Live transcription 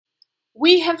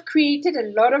We have created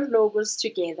a lot of logos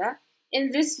together.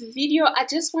 In this video, I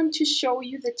just want to show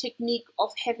you the technique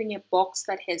of having a box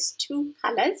that has two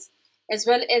colors, as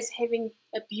well as having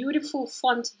a beautiful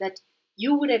font that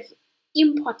you would have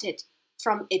imported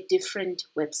from a different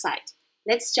website.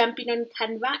 Let's jump in on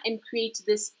Canva and create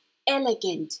this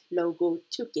elegant logo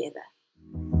together.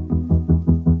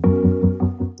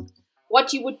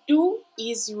 What you would do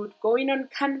is you would go in on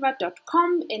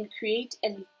canva.com and create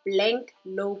a blank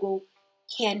logo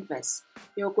canvas.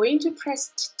 You're going to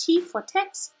press T for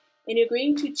text and you're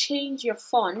going to change your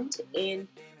font and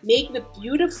make the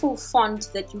beautiful font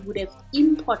that you would have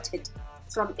imported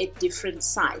from a different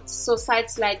site. So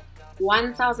sites like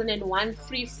 1001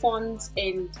 Free Fonts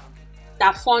and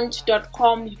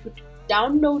dafont.com, you could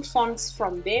download fonts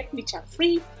from there which are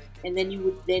free, and then you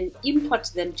would then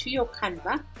import them to your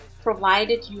Canva,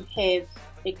 provided you have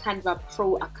a Canva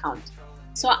Pro account.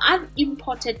 So I've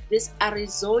imported this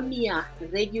Arizona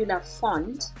regular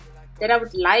font that I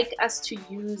would like us to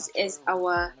use as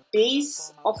our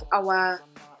base of our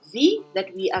V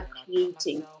that we are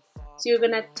creating. So you're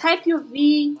going to type your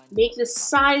V, make the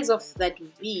size of that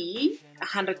V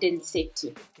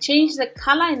 130. Change the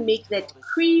color and make that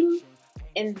cream.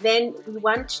 And then we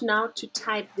want now to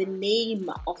type the name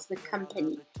of the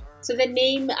company. So the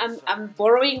name, I'm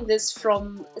borrowing this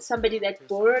from somebody that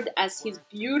borrowed us his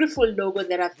beautiful logo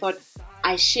that I thought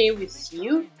I share with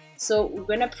you. So we're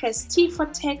going to press T for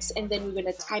text and then we're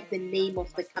going to type the name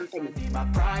of the company.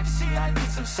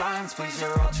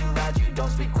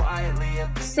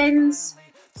 Sans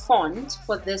font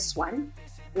for this one,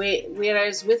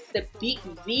 whereas with the big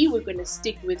V, we're going to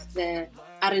stick with the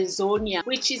Arizona,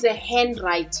 which is a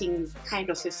handwriting kind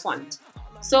of a font.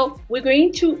 So we're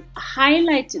going to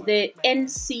highlight the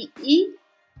NCE.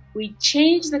 We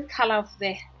change the color of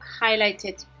the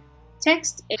highlighted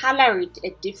text and color it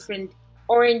a different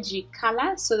orangey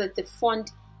color so that the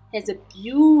font has a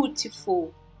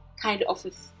beautiful kind of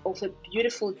a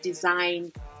beautiful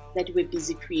design that we're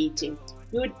busy creating.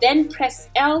 You would then press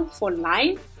L for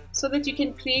line so that you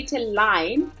can create a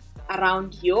line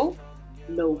around your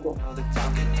logo.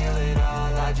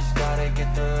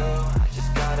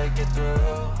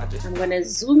 I'm going to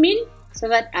zoom in so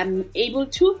that I'm able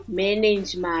to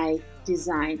manage my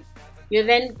design. You're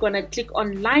then going to click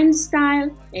on line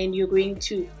style and you're going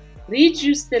to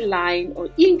reduce the line or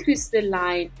increase the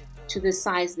line to the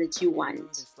size that you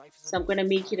want. So I'm going to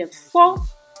make it a 4.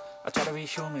 I try to be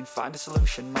human, find a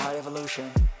solution, my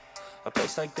evolution. A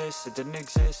place like this, it didn't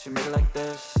exist, we made it like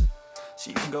this. So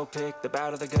you can go pick the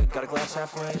bad or the good, got a glass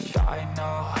half wish. I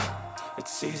know,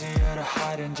 it's easier to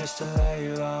hide than just to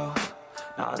lay low.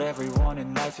 Not everyone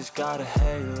in life has got a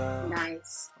halo.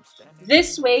 Nice.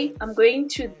 This way, I'm going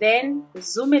to then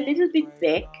zoom a little bit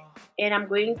back and I'm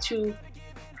going to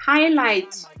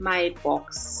highlight my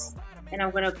box. And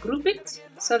I'm going to group it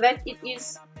so that it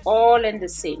is all in the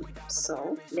same.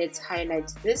 So let's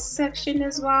highlight this section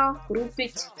as well, group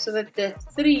it so that the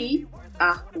 3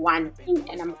 are 1,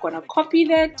 and I'm gonna copy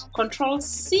that, Control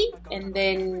C, and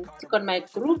then click on my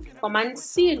group, Command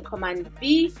C and Command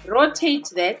V, rotate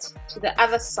that to the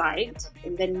other side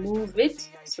and then move it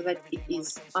so that it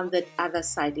is on the other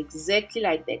side, exactly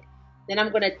like that. Then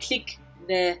I'm gonna click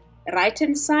the right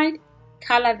hand side,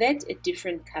 color that a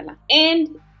different color,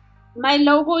 and my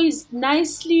logo is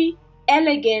nicely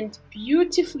elegant,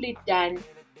 beautifully done,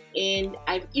 and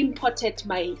I've imported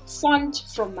my font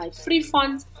from my free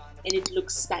fonts and it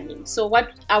looks stunning. So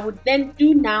what I would then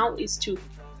do now is to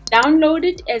download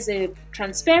it as a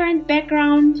transparent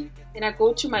background, and I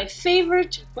go to my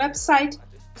favorite website,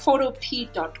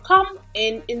 Photopea.com,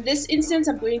 and in this instance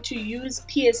I'm going to use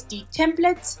PSD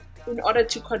templates in order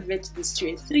to convert this to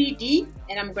a 3D,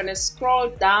 and I'm going to scroll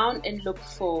down and look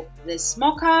for this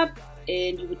mockup,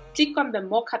 and you would click on the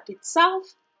mockup itself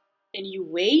and you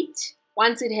wait.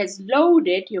 Once it has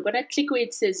loaded, you're going to click where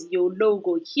it says your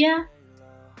logo here,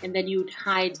 and then you would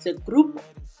hide the group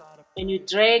and you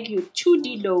drag your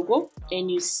 2D logo and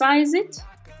you size it,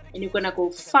 and you're going to go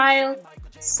File,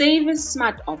 Save as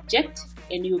Smart Object,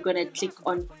 and you're going to click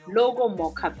on Logo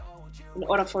Mockup in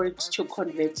order for it to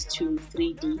convert to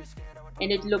 3D.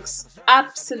 And it looks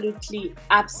absolutely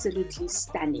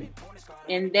stunning.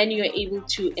 And then you're able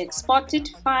to export it,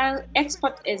 file,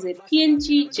 export as a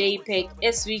PNG, JPEG,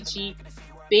 SVG,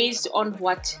 based on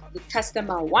what the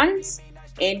customer wants,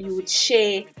 and you would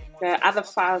share the other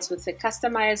files with the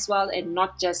customer as well, and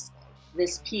not just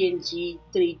this PNG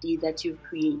 3D that you've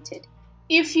created.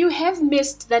 If you have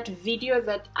missed that video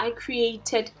that I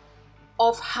created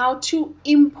of how to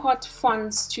import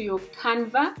fonts to your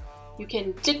Canva, you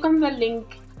can click on the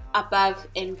link above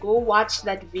and go watch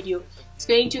that video. It's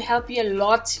going to help you a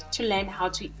lot to learn how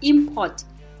to import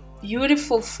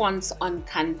beautiful fonts on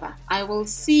Canva. I will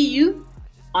see you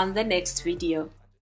on the next video.